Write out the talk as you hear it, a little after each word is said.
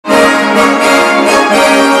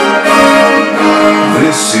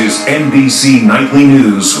This is NBC Nightly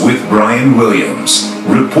News with Brian Williams,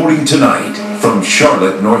 reporting tonight from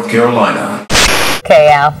Charlotte, North Carolina. Okay,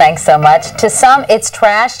 Al, thanks so much. To some, it's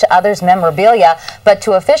trash, to others, memorabilia, but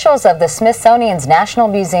to officials of the Smithsonian's National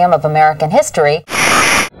Museum of American History,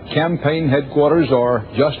 campaign headquarters are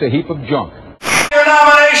just a heap of junk. Your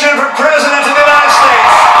nomination for President of the United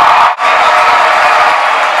States.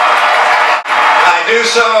 I do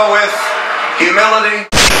so with humility.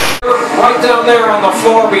 Right down there on the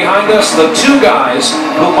floor behind us, the two guys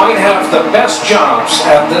who might have the best jobs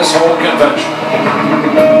at this whole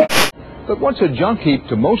convention. But what's a junk heap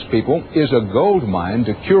to most people is a gold mine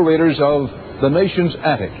to curators of the nation's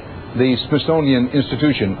attic, the Smithsonian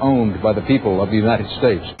institution owned by the people of the United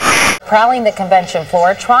States. prowling the convention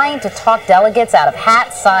floor, trying to talk delegates out of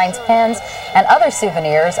hats, signs, pens, and other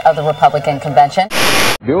souvenirs of the Republican convention.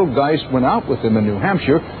 Bill Geist went out with him in New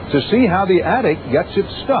Hampshire to see how the attic gets its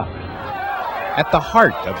stuff. At the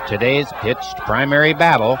heart of today's pitched primary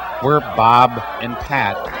battle were Bob and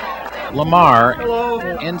Pat, Lamar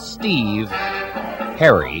and Steve,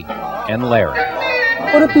 Harry and Larry.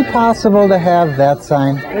 Would it be possible to have that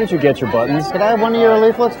sign? Where did you get your buttons? Could I have one of your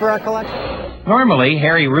leaflets for our collection? Normally,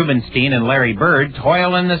 Harry Rubenstein and Larry Bird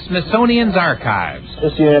toil in the Smithsonian's archives.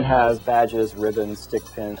 This unit has badges, ribbons, stick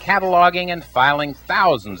pins. Cataloging and filing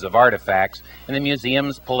thousands of artifacts in the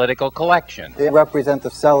museum's political collection. They represent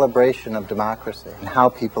the celebration of democracy and how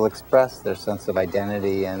people express their sense of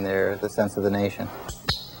identity and the sense of the nation.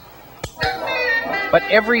 But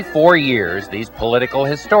every 4 years, these political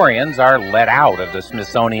historians are let out of the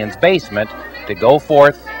Smithsonian's basement to go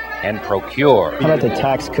forth and procure. How about the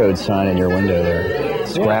tax code sign in your window there?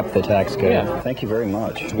 Scrap the tax code. Yeah. Thank you very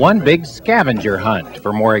much. It's one big scavenger hunt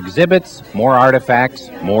for more exhibits, more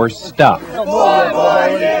artifacts, more stuff.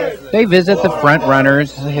 They visit the front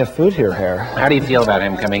runners. They have food here, Harry. How do you feel about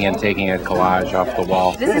him coming in, taking a collage off the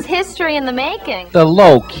wall? This is history in the making. The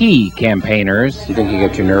low-key campaigners. Do you think you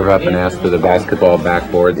get your nerve up and ask for the basketball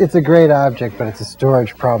backboard? It's a great object, but it's a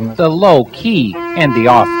storage problem. The low-key and the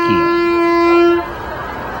off-key.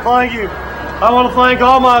 Thank you. I want to thank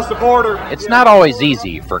all my supporters. It's not always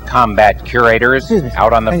easy for combat curators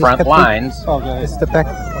out on the front lines,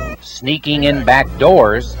 sneaking in back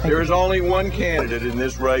doors. There's only one candidate in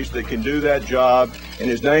this race that can do that job, and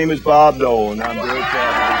his name is Bob Dole, and I'm very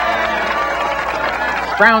proud to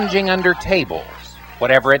be scrounging under tables,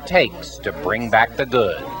 whatever it takes to bring back the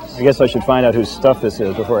goods. I guess I should find out whose stuff this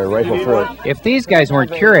is before I rifle through it. If these guys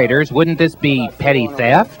weren't curators, wouldn't this be petty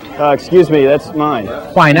theft? Excuse me, that's mine.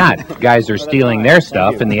 Why not? Guys are stealing their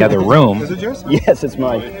stuff in the other room. Is it yours? Yes, it's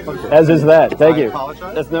mine. As is that. Thank you.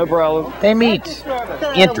 That's no problem. They meet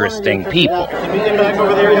interesting people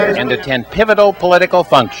and attend pivotal political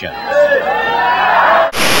functions.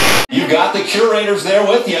 You got the curators there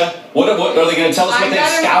with you. What are they going to tell us what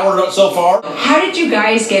they've scoured so far? How did you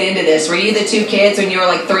guys get into this? Were you the two kids when you were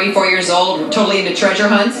like 3, 4 years old, totally into treasure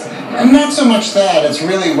hunts? Not so much that. It's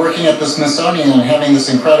really working at the Smithsonian and having this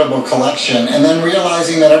incredible collection, and then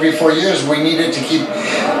realizing that every 4 years we needed to keep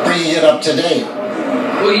bringing it up to date.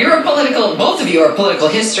 Well, both of you are political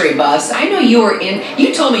history buffs. I know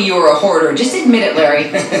you told me you were a hoarder. Just admit it,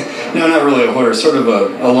 Larry. No, not really a hoarder. Sort of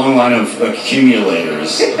a long line of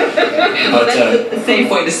accumulators. Well, that's a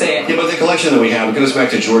safe way to say it. Yeah, but the collection that we have, it goes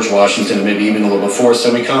back to George Washington and maybe even a little before,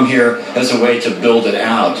 so we come here as a way to build it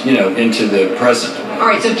out, into the present. All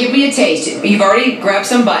right, so give me a taste. You've already grabbed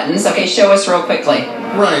some buttons. Okay, show us real quickly.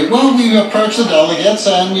 Right. Well, we approach the delegates,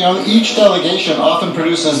 and, each delegation often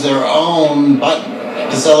produces their own button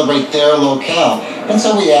to celebrate their locale. And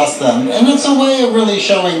so we ask them, and it's a way of really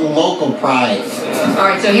showing local pride. All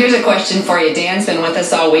right, so here's a question for you. Dan's been with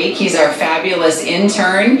us all week. He's our fabulous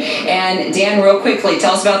intern. And Dan, real quickly,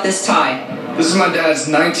 tell us about this tie. This is my dad's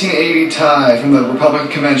 1980 tie from the Republican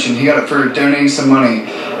Convention. He got it for donating some money.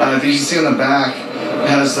 If you can see on the back, it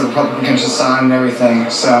has the Republican Convention sign and everything.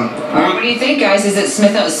 So, all right, what do you think, guys? Is it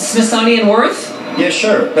Smithsonian worth? Yeah,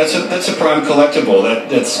 sure. That's a prime collectible.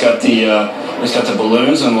 That's got the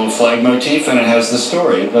balloons and a little flag motif, and it has the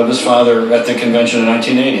story of his father at the convention in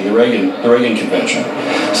 1980, the Reagan convention.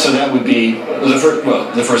 So that would be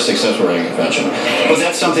the first successful Reagan convention. But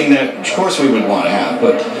that's something that, of course, we would want to have.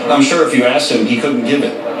 But I'm sure if you asked him, he couldn't give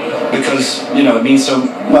it because it means so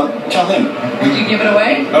Well, tell him. Would you give it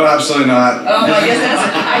away? Oh, absolutely not. Oh, I guess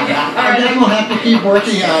that's... I guess we'll have to keep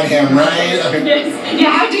working on him, right?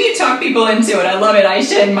 Yeah, how do you talk people into it? I love it.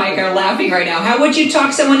 Aisha and Mike are laughing right now. How would you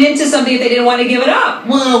talk someone into something if they didn't want to give it up?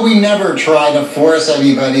 Well, we never try to force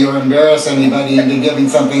anybody or embarrass anybody into giving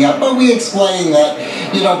something up, but we explain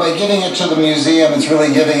that, you know, by giving it to the museum, it's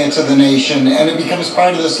really giving it to the nation, and it becomes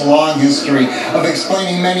part of this long history of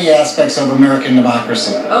explaining many aspects of American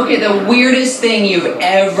democracy. Okay, the weirdest thing you've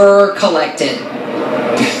ever collected.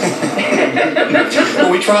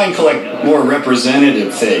 Well, we try and collect more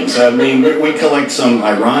representative things. I mean, we collect some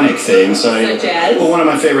ironic things. Such as? Well, one of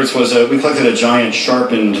my favorites was we collected a giant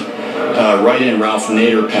sharpened write-in Ralph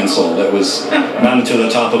Nader pencil that was mounted to the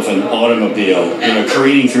top of an automobile, you know,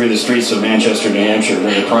 careening through the streets of Manchester, New Hampshire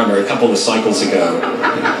during the primary a couple of cycles ago.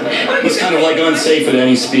 It was kind of like unsafe at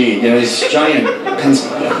any speed. You know, this giant pencil.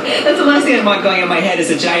 That's the last thing I want going in my head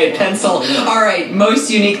is a giant pencil. All right, most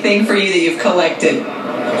unique thing for you that you've collected.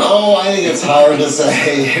 Oh, I think it's hard to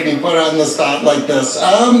say if you put on the spot like this.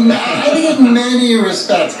 I think in many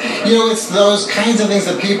respects, you know, it's those kinds of things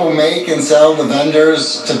that people make and sell the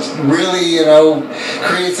vendors to really, you know,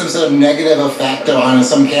 create some sort of negative effect on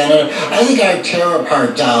some candidate. I think our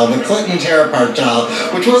tear-apart doll, the Clinton tear-apart doll,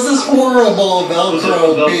 which was this horrible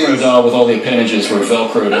Velcro piece. Doll with all the appendages were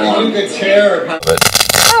Velcroed on. You could tear apart.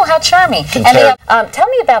 Oh, how charming. And tell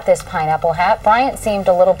me about this pineapple hat. Bryant seemed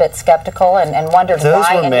a little bit skeptical and wondered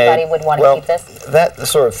why anybody would want to keep this. That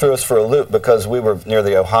sort of threw us for a loop because we were near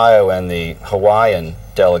the Ohio and the Hawaiian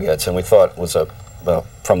delegates, and we thought it was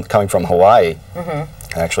coming from Hawaii.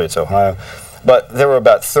 Actually, it's Ohio. But there were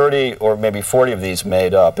about 30 or maybe 40 of these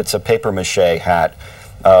made up. It's a papier-mâché hat.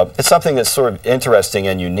 It's something that's sort of interesting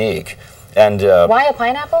and unique. And why a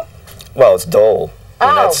pineapple? Well, it's Dole.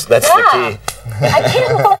 Oh, that's the key. I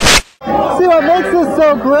can't See, what makes this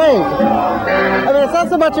so great, I mean, it's not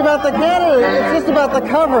so much about the candidate, it's just about the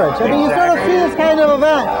coverage. I mean, you sort of see this kind of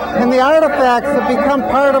event and the artifacts that become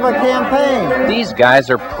part of a campaign. These guys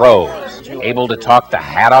are pros, able to talk the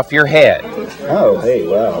hat off your head. Oh, hey,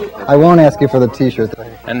 wow. I won't ask you for the t-shirt.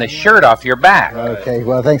 And the shirt off your back. Okay,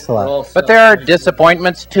 well, thanks a lot. But there are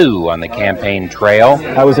disappointments, too, on the campaign trail.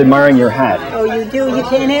 I was admiring your hat. Oh, you do? You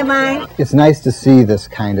can't have mine? It's nice to see this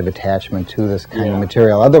kind of attachment to this kind of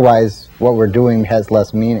material. Otherwise, what we're doing has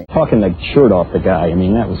less meaning. Talking the shirt off the guy, I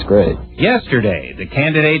mean, that was great. Yesterday, the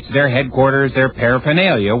candidates, their headquarters, their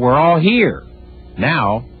paraphernalia were all here.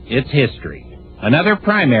 Now, it's history. Another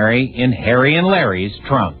primary in Harry and Larry's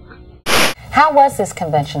trunk. How was this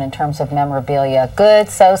convention in terms of memorabilia? Good,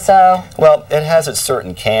 so-so? Well, it has its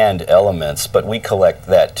certain canned elements, but we collect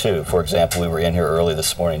that too. For example, we were in here early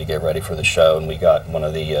this morning to get ready for the show, and we got one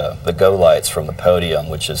of the go lights from the podium,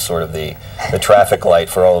 which is sort of the traffic light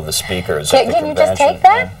for all of the speakers at the convention. Can you just take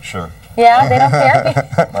that? Yeah, sure. Yeah, they don't care?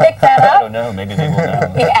 Pick that up? I don't know. Maybe they will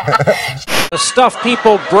now. Yeah. The stuff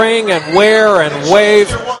people bring and wear and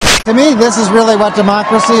wave. To me, this is really what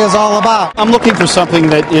democracy is all about. I'm looking for something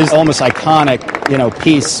that is almost iconic, you know,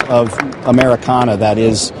 piece of Americana that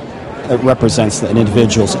represents an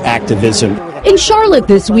individual's activism. In Charlotte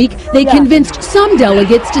this week, they convinced some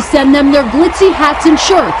delegates to send them their glitzy hats and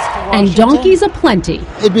shirts, and donkeys aplenty.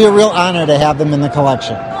 It'd be a real honor to have them in the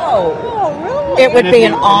collection. It would be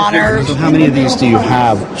an honor. So how many of these do you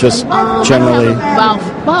have, just generally? About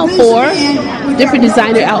 4 different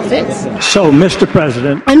designer outfits. So, Mr.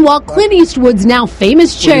 President. And while Clint Eastwood's now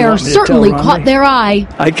famous chair certainly caught their eye,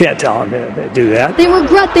 I can't tell them to do that. They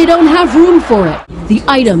regret they don't have room for it. The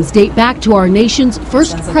items date back to our nation's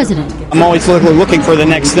first president. I'm always looking for the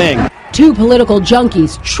next thing. 2 political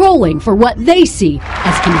junkies trolling for what they see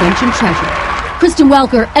as convention treasure. Kristen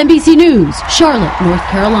Welker, NBC News, Charlotte, North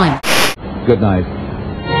Carolina. Good night.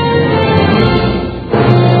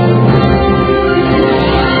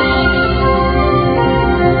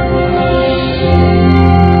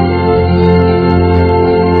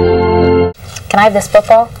 Can I have this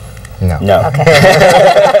football? No. Okay.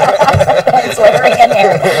 It's swearing in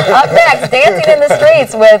here. Up next, Dancing in the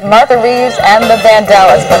Streets with Martha Reeves and the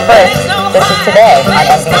Vandellas. But first, this is Today on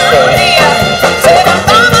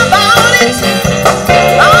NBC.